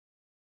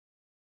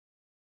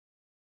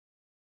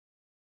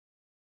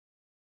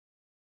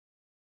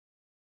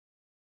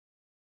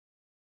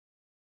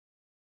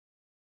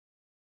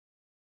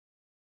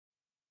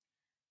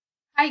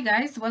Hi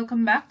guys,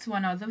 welcome back to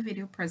another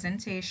video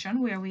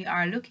presentation where we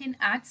are looking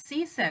at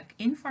CSEC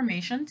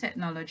Information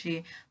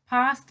Technology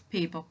past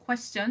paper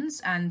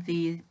questions, and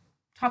the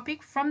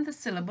topic from the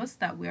syllabus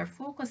that we are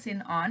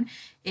focusing on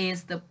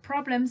is the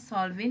problem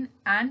solving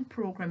and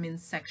programming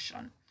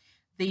section.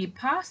 The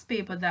past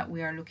paper that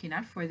we are looking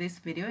at for this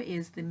video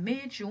is the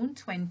May-June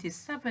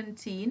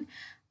 2017,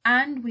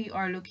 and we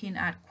are looking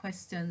at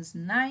questions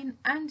 9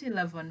 and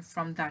 11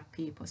 from that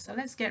paper. So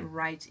let's get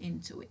right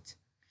into it.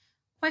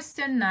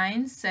 Question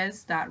 9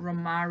 says that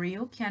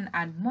Romario can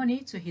add money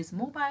to his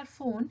mobile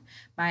phone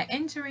by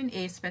entering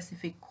a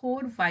specific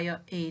code via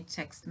a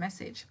text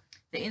message.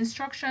 The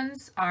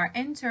instructions are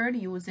entered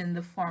using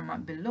the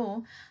format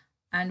below,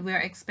 and we are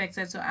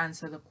expected to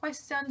answer the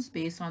questions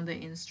based on the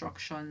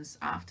instructions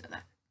after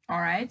that.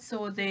 All right,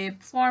 so the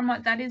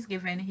format that is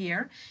given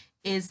here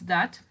is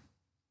that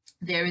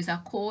there is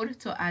a code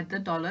to add the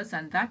dollars,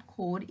 and that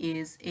code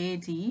is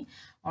AD.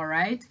 All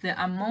right, the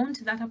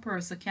amount that a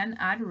person can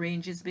add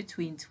ranges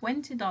between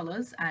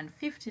 $20 and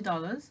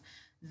 $50.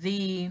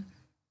 The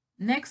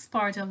next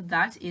part of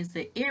that is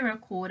the area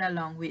code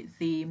along with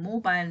the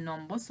mobile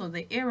number. So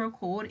the area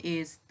code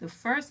is the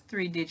first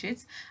 3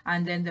 digits,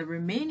 and then the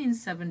remaining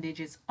 7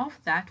 digits of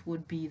that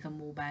would be the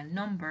mobile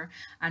number.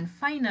 And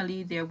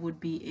finally, there would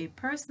be a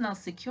personal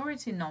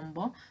security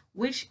number,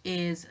 which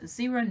is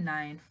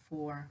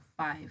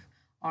 0945.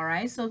 All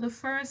right, so the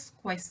first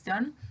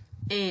question,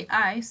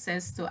 AI,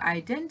 says to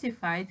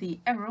identify the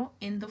error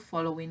in the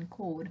following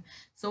code.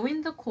 So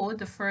in the code,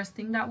 the first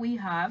thing that we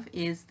have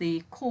is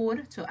the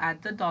code to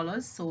add the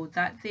dollars, so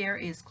that there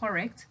is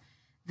correct.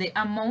 The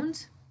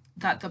amount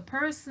that the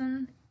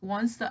person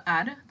wants to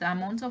add, the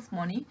amount of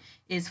money,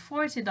 is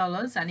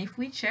 $40, and if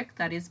we check,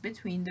 that is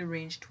between the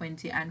range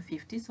 20 and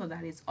 50, so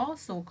that is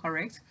also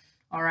correct.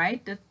 All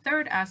right, the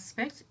third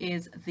aspect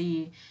is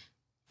the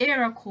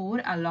area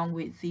code along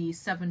with the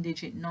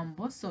 7-digit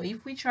number. So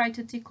if we try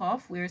to tick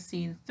off, we're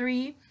seeing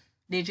 3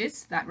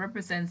 digits that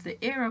represents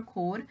the area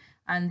code,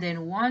 and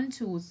then 1,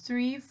 2,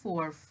 3,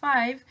 4,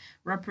 5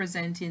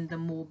 representing the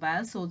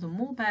mobile. So the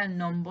mobile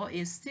number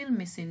is still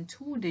missing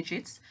 2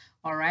 digits.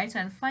 All right,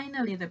 and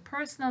finally the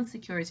personal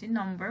security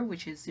number,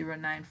 which is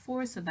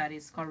 094, so that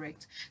is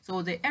correct.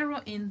 So the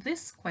error in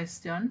this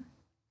question,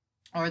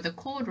 or the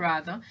code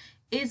rather,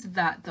 is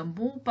that the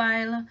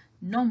mobile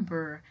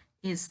number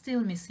is still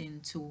missing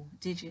 2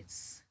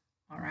 digits.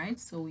 All right,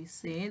 so we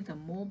say the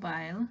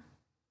mobile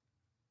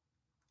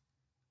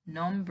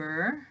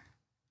number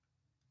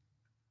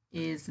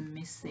is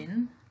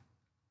missing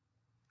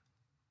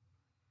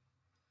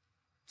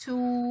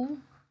 2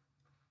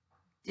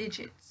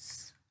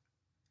 digits.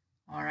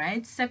 All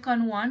right,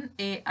 second one,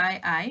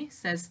 AII,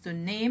 says to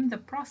name the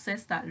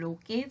process that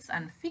locates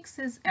and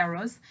fixes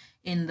errors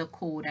in the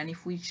code. And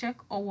if we check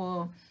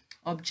our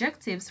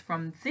objectives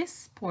from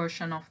this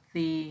portion of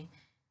the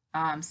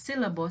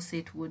syllabus,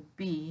 it would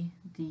be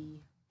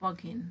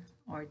debugging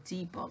or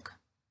debug.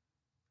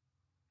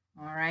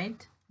 All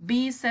right,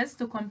 B says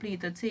to complete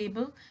the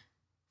table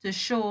to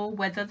show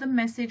whether the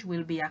message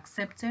will be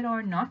accepted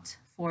or not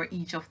for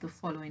each of the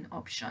following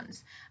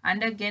options.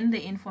 And again,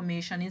 the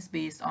information is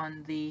based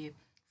on the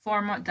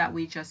format that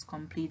we just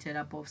completed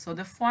above. So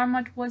the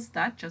format was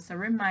that, just a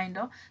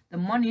reminder, the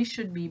money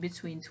should be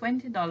between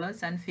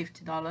 $20 and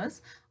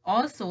 $50.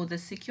 Also, the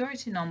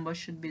security number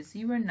should be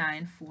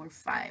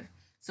 0945.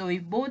 So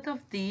if both of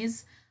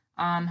these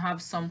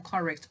have some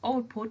correct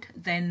output,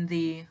 then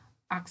the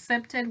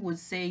accepted would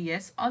say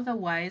yes.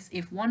 Otherwise,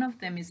 if one of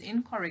them is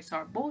incorrect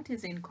or both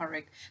is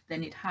incorrect,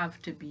 then it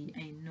have to be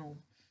a no.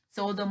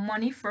 So the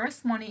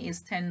first money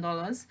is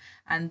 $10,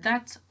 and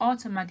that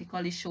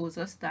automatically shows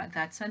us that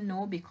that's a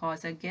no,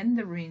 because again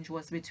the range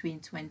was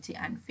between 20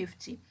 and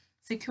 50.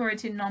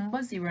 Security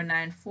number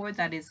 094,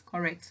 that is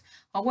correct.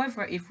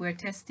 However, if we're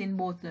testing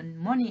both the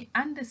money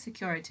and the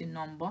security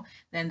number,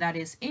 then that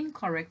is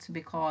incorrect,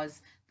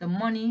 because the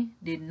money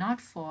did not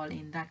fall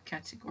in that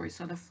category.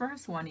 So the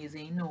first one is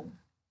a no.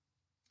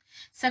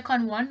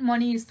 Second one,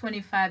 money is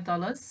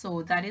 $25,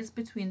 so that is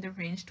between the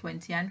range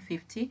 20 and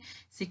 50.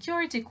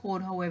 Security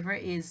code, however,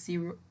 is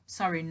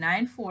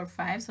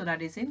 945, so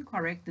that is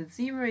incorrect. The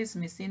 0 is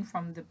missing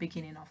from the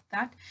beginning of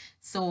that.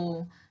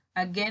 So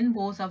again,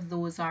 both of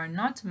those are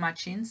not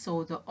matching,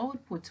 so the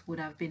output would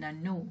have been a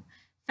no.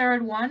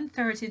 Third one,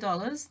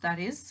 $30, that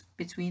is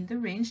between the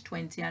range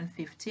 20 and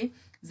 50.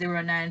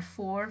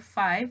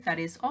 0945, that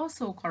is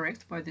also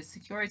correct for the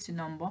security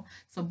number.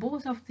 So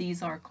both of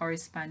these are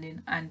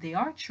corresponding and they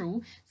are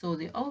true, so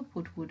the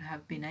output would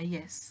have been a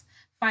yes.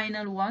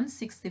 Final one,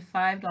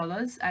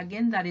 $65,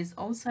 again that is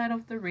outside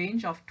of the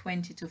range of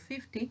 20 to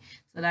 50,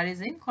 so that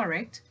is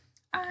incorrect.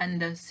 And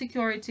the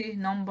security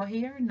number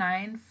here,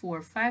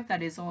 945,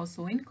 that is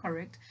also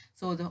incorrect.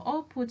 So the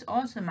output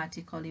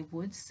automatically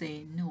would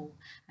say no.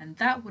 And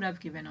that would have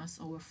given us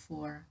our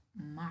 4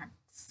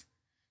 marks.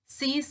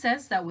 C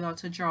says that we ought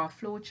to draw a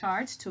flow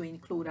chart to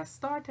include a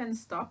start and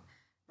stop,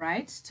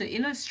 right, to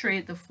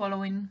illustrate the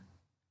following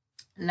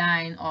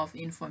line of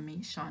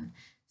information.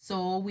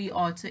 So we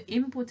ought to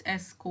input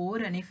S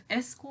code, and if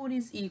S code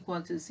is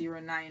equal to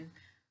 0945,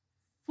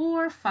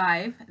 4,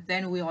 5,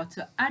 then we ought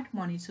to add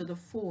money to the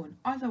phone.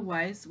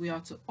 Otherwise, we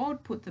ought to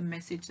output the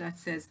message that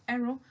says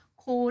error,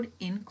 code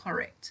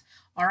incorrect.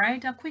 All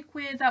right, a quick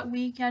way that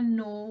we can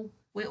know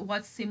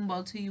what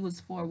symbol to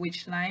use for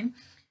which line.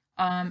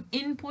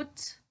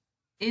 Input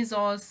is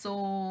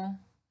also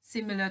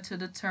similar to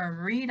the term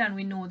read, and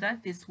we know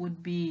that this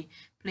would be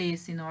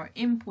placed in our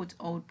input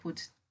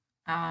output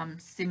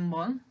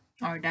symbol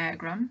or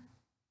diagram.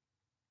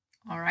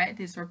 All right,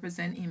 this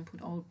represents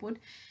input output.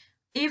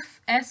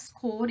 If S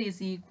code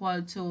is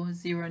equal to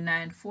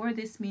 094,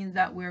 this means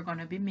that we're going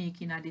to be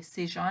making a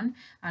decision,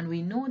 and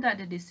we know that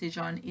the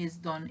decision is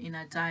done in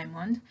a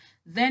diamond.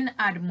 Then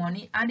add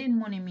money. Adding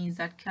money means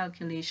that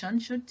calculation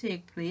should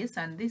take place,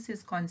 and this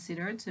is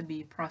considered to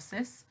be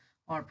process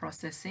or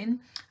processing.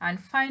 And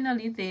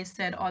finally, they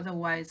said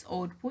otherwise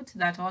output.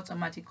 That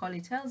automatically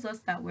tells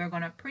us that we're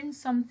going to print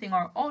something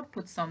or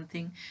output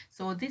something.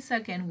 So this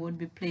again would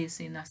be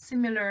placed in a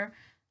similar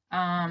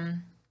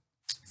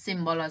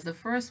symbol as the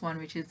first one,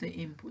 which is the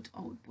input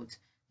output.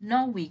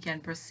 Now we can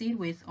proceed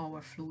with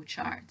our flow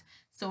chart.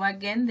 So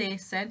again, they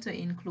said to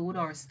include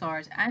our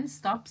start and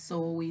stop.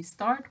 So we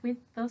start with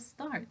the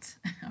start.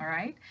 All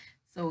right.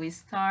 So we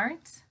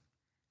start,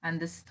 and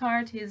the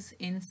start is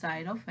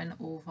inside of an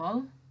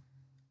oval.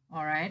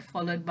 All right,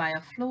 followed by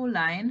a flow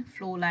line.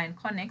 Flow line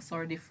connects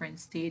our different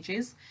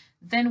stages.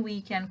 Then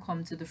we can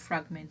come to the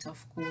fragment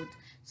of code.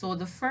 So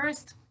the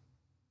first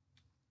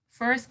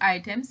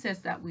item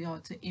says that we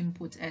ought to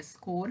input S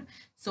code.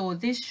 So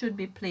this should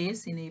be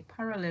placed in a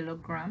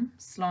parallelogram,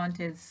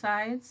 slanted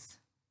sides.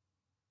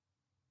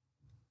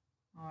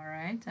 All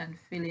right, and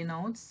filling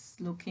out,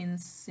 looking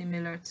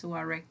similar to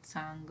a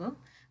rectangle.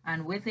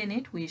 And within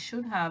it, we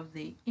should have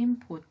the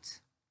input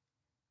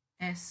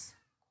S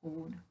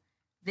code.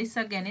 This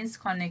again is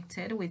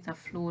connected with a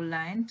flow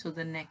line to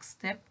the next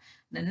step.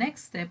 The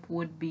next step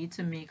would be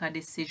to make a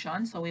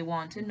decision. So we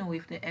want to know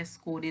if the S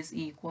code is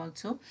equal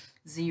to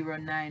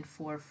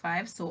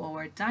 0945. So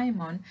our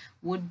diamond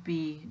would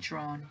be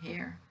drawn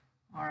here.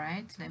 All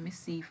right, let me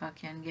see if I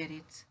can get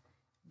it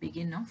big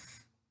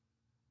enough.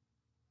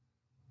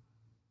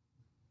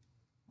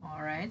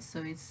 All right,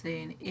 so it's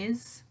saying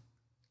is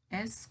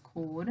S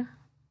code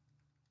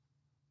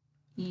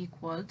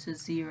equal to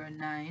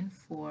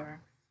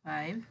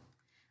 0945.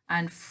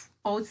 And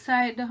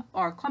outside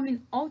or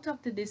coming out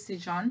of the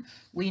decision,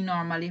 we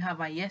normally have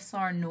a yes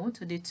or no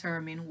to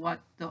determine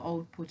what the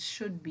output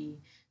should be.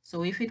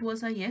 So if it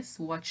was a yes,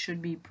 what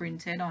should be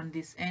printed on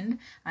this end?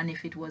 And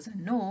if it was a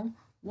no,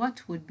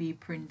 what would be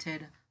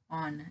printed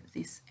on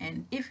this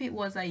end? If it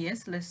was a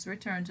yes, let's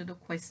return to the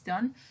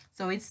question.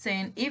 So it's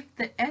saying if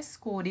the S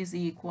code is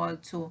equal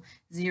to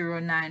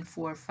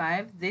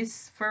 0945,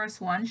 this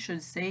first one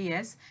should say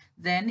yes,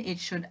 then it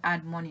should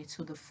add money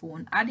to the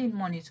phone. Adding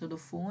money to the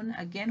phone,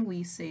 again,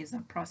 we say is a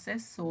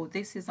process. So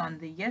this is on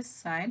the yes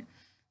side.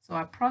 So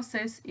a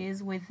process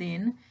is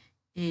within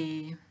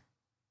a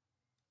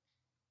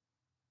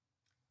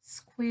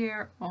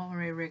square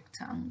or a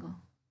rectangle.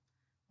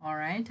 All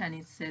right, and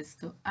it says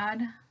to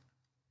add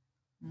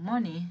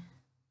money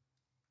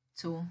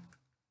to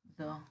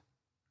the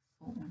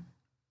phone.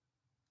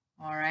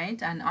 All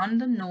right, and on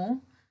the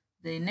no,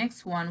 the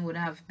next one would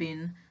have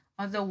been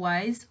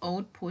otherwise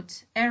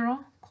output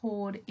error,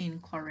 code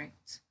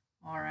incorrect.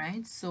 All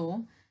right,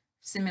 so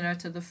similar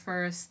to the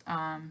first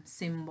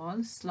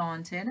symbol,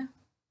 slanted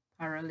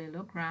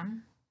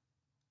parallelogram.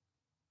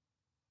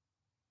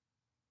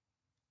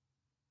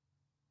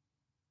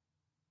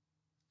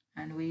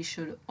 And we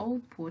should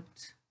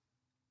output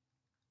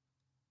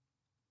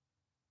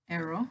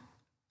error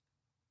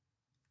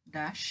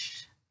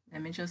dash,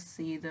 let me just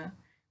see the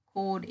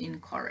code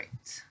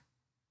incorrect.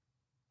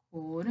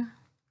 Code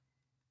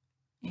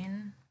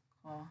incorrect.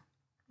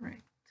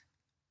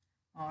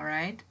 All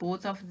right,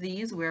 both of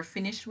these, we're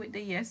finished with the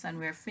yes and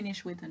we're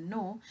finished with the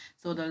no.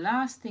 So the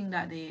last thing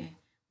that they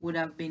would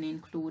have been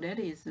included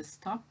is the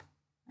stop,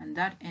 and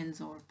that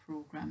ends our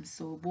program.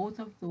 So both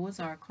of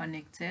those are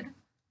connected.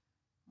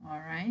 All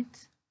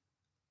right,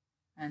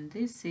 and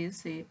this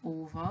is a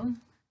oval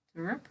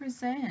to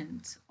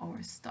represent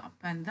our stop,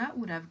 and that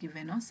would have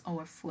given us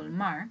our full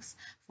marks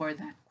for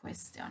that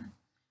question.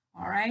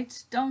 All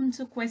right, down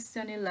to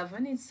question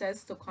 11, it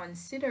says to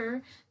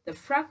consider the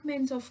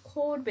fragment of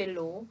code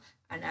below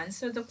and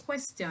answer the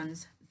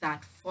questions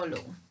that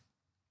follow.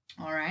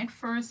 All right,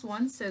 first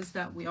one says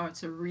that we are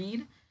to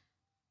read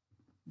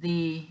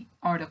the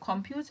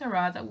computer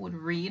rather would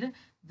read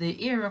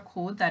the error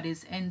code that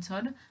is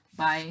entered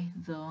by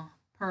the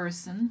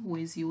person who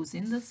is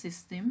using the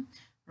system,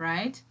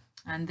 right?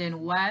 And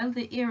then while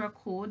the error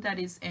code that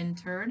is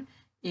entered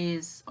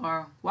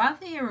while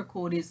the error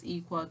code is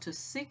equal to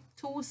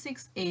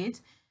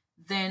 6268,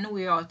 then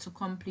we are to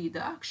complete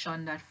the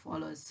action that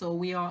follows. So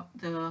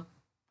the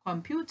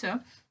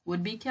computer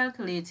would be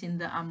calculating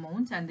the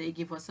amount, and they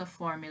give us a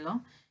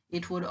formula.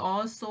 It would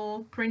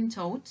also print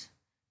out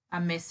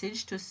a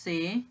message to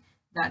say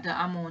that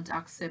the amount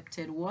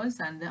accepted was,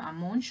 and the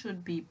amount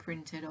should be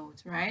printed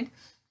out, right?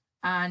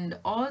 And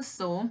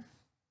also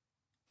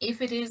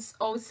If it is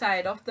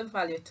outside of the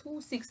value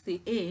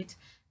 268,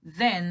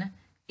 then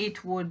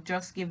it would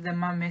just give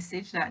them a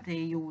message that they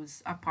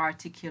use a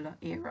particular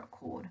error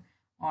code.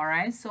 All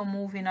right, so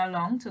moving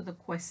along to the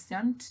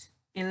question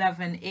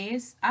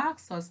 11a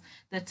asks us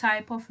the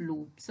type of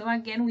loop. So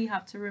again, we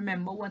have to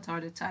remember what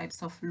are the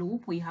types of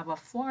loop. We have a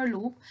for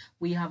loop,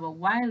 we have a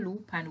while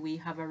loop, and we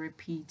have a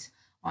repeat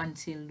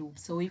until loop.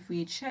 So if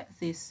we check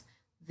this,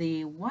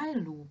 the while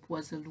loop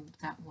was a loop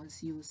that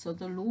was used. So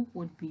the loop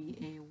would be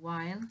a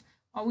while,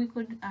 or we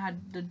could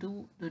add the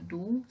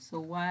do, so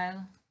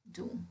while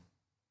do.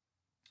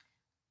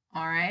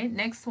 All right,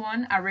 next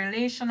one, a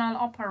relational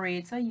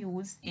operator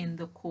used in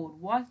the code.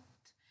 What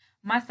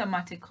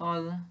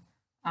mathematical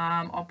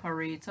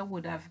operator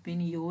would have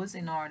been used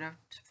in order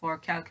for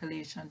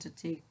calculation to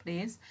take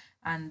place?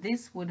 And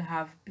this would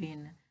have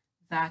been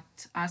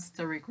that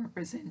asterisk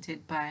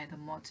represented by the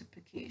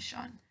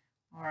multiplication.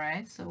 All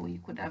right, so we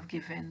could have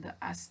given the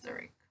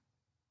asterisk.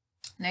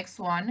 Next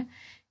one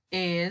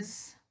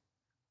is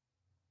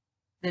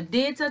the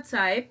data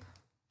type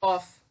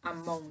of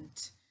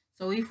amount.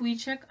 So if we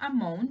check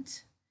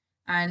amount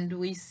and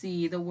we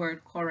see the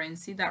word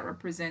currency that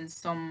represents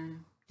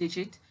some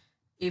digit,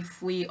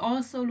 if we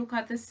also look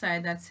at the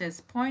side that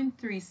says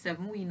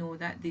 0.37, we know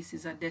that this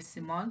is a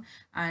decimal,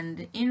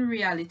 and in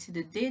reality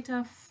the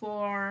data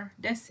for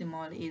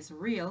decimal is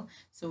real.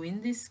 So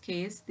in this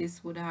case,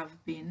 this would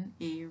have been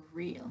a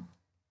real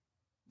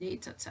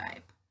data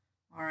type.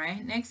 All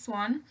right, next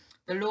one,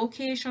 the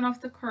location of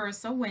the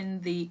cursor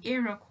when the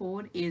error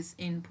code is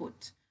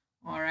input.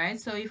 All right,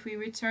 so if we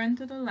return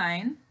to the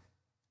line,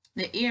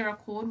 the error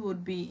code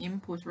would be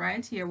input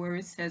right here where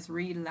it says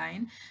read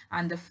line,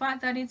 and the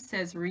fact that it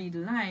says read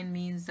line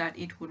means that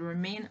it would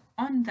remain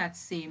on that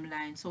same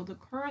line. So the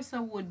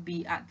cursor would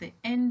be at the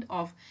end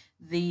of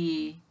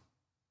the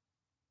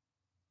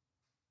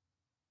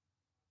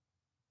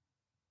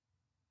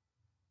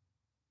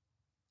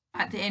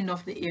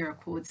error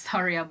code.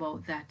 Sorry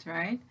about that,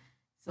 right?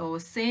 So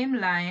same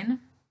line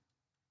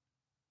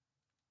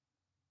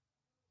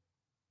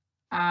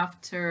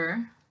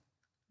after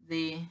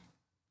the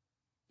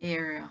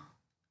error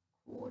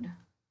code.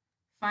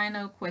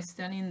 Final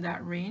question in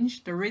that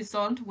range, the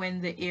result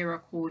when the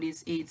error code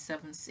is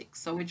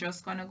 876. So we're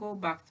just going to go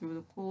back through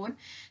the code.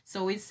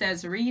 So it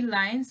says read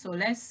line. So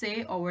let's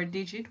say our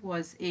digit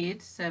was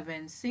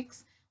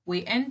 876.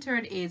 We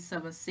entered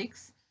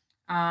 876.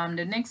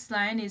 The next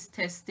line is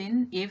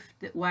testing if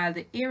while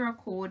the error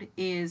code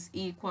is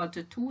equal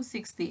to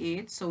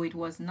 268, so it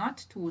was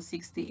not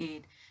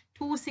 268.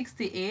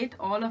 268,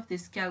 all of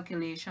this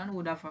calculation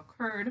would have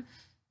occurred.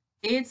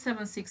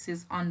 876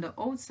 is on the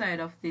outside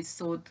of this,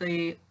 so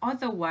the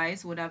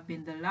otherwise would have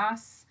been the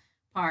last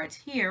part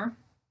here,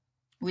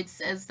 which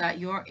says that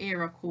your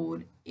error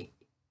code,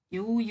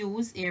 you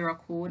use error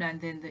code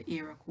and then the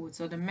error code.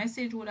 So the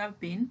message would have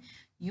been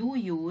you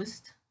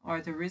used,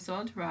 or the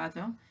result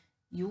rather,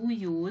 you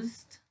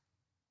used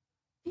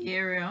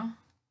error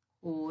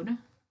code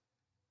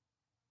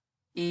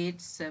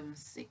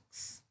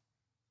 876.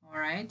 All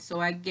right,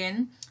 so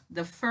again,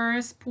 the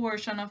first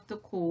portion of the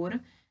code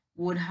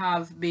would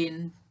have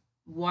been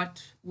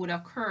what would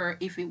occur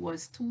if it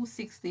was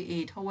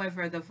 268.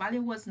 However, the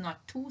value was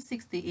not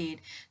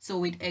 268,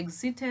 so it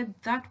exited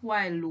that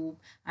while loop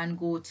and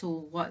go to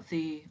what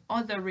the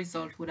other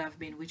result would have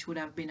been, which would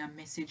have been a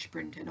message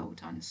printed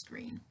out on the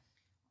screen.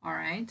 All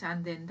right,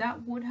 and then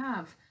that would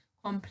have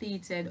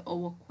completed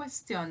our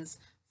questions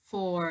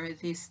for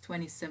this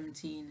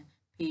 2017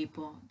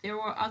 paper. There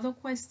were other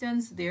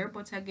questions there,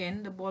 but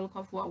again, the bulk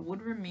of what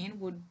would remain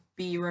would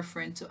be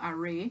referring to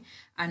array,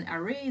 and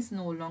array is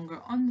no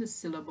longer on the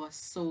syllabus,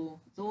 so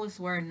those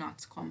were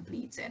not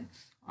completed.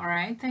 All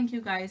right, thank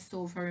you guys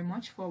so very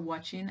much for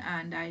watching,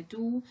 and I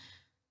do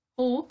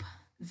hope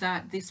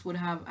that this would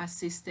have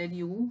assisted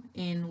you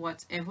in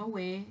whatever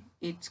way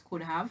it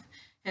could have,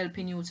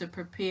 helping you to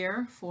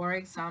prepare for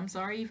exams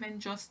or even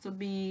just to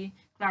be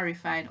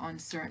clarified on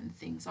certain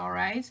things. All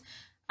right,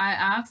 I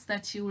ask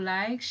that you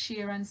like,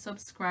 share, and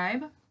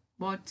subscribe,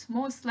 but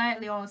most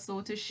likely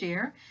also to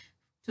share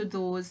to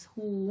those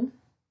who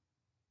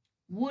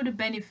would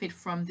benefit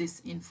from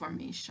this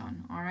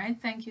information. All right,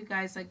 thank you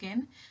guys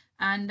again,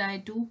 and I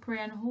do pray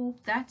and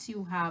hope that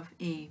you have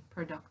a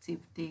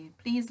productive day.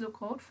 Please look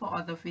out for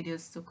other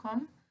videos to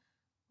come.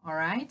 All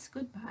right,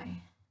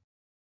 goodbye.